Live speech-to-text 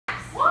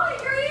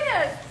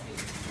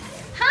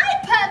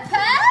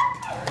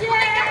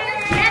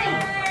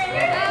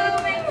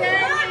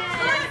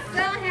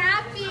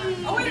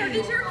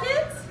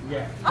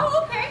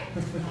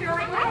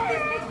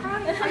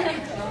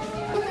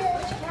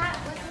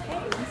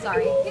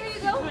Sorry. Here you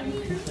go.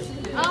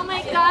 Oh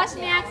my gosh,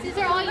 Max, these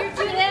are all your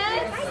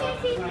Judiths?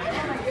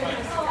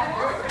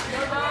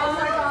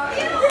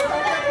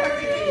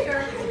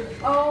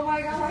 Oh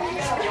my gosh.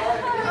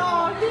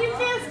 Oh, he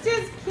missed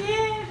his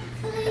kid.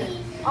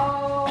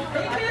 Oh,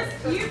 he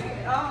missed you.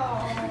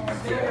 Oh,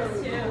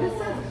 there's him. This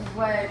is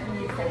what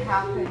needs to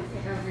happen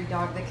to every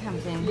dog that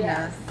comes in here.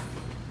 Yes.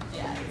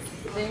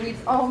 They need,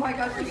 oh my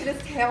gosh, look at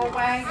his tail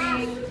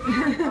wagging.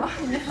 Oh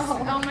no.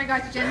 Oh my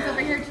gosh, Jen's over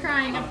here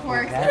trying, of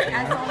course,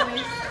 as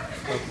always.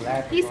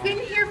 He's been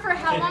here for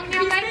how long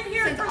now, guys? He's been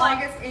here Since for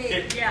August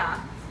 8th. Yeah.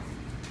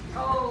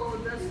 Oh,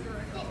 that's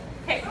good.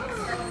 Hey,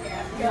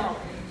 go.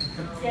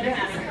 Get him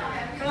out of here.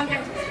 Come on,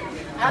 get him.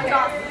 That's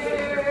awesome.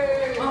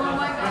 Oh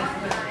my gosh.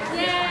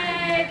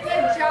 Yay!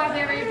 Good job,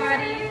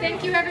 everybody.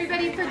 Thank you,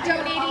 everybody, for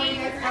donating.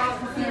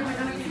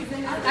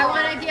 I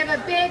want to give a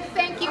big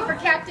thank you for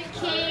Captain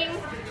King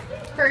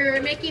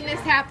for making this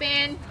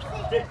happen.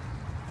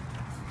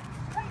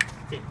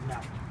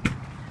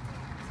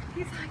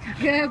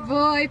 Good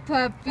boy,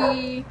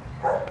 puppy.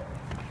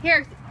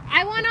 Here,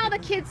 I want all the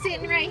kids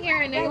sitting right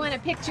here, and I want a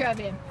picture of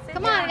him.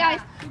 Come on,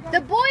 guys.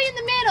 The boy in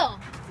the middle.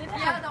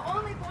 Yeah, the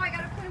only boy, I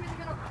gotta put him in the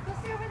middle. Go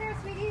sit over there,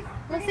 sweetie.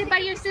 Go sit by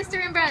your sister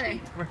and brother.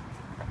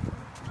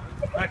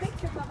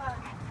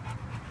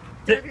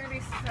 They're gonna be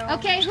so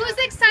Okay, who's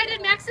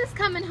excited Max is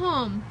coming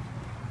home?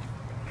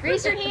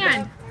 Raise your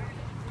hand.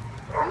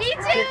 Me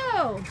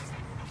too.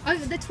 Oh,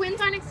 the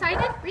twins aren't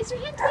excited? Raise your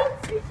hand,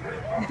 twins.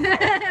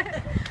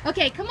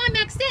 Okay, come on,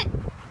 Max, sit.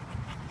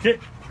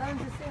 Sit.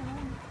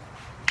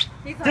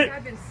 He's like,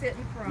 I've been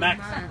sitting for a Max,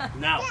 month.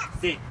 now,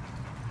 sit.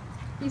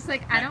 He's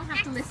like, I don't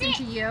have to listen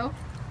to you.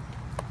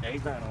 Yeah,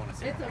 he's not gonna want to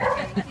sit. It's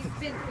okay. He's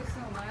been through so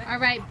much. All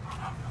right,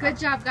 good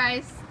job,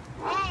 guys.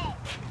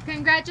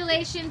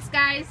 Congratulations,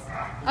 guys.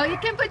 Oh, you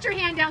can put your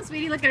hand down,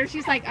 sweetie. Look at her.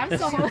 She's like, I'm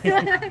so holding.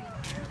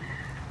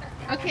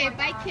 Okay,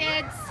 bye,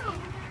 kids.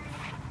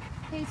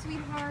 Hey,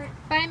 sweetheart.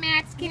 Bye,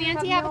 Max. Can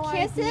Auntie have no a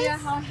kisses? idea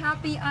how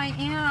happy I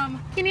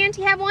am. Can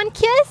Auntie have one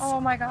kiss?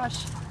 Oh my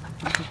gosh.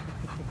 That's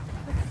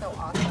so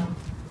awesome.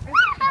 I'm so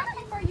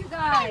happy for you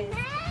guys.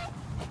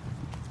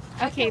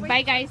 Okay,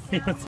 bye, guys.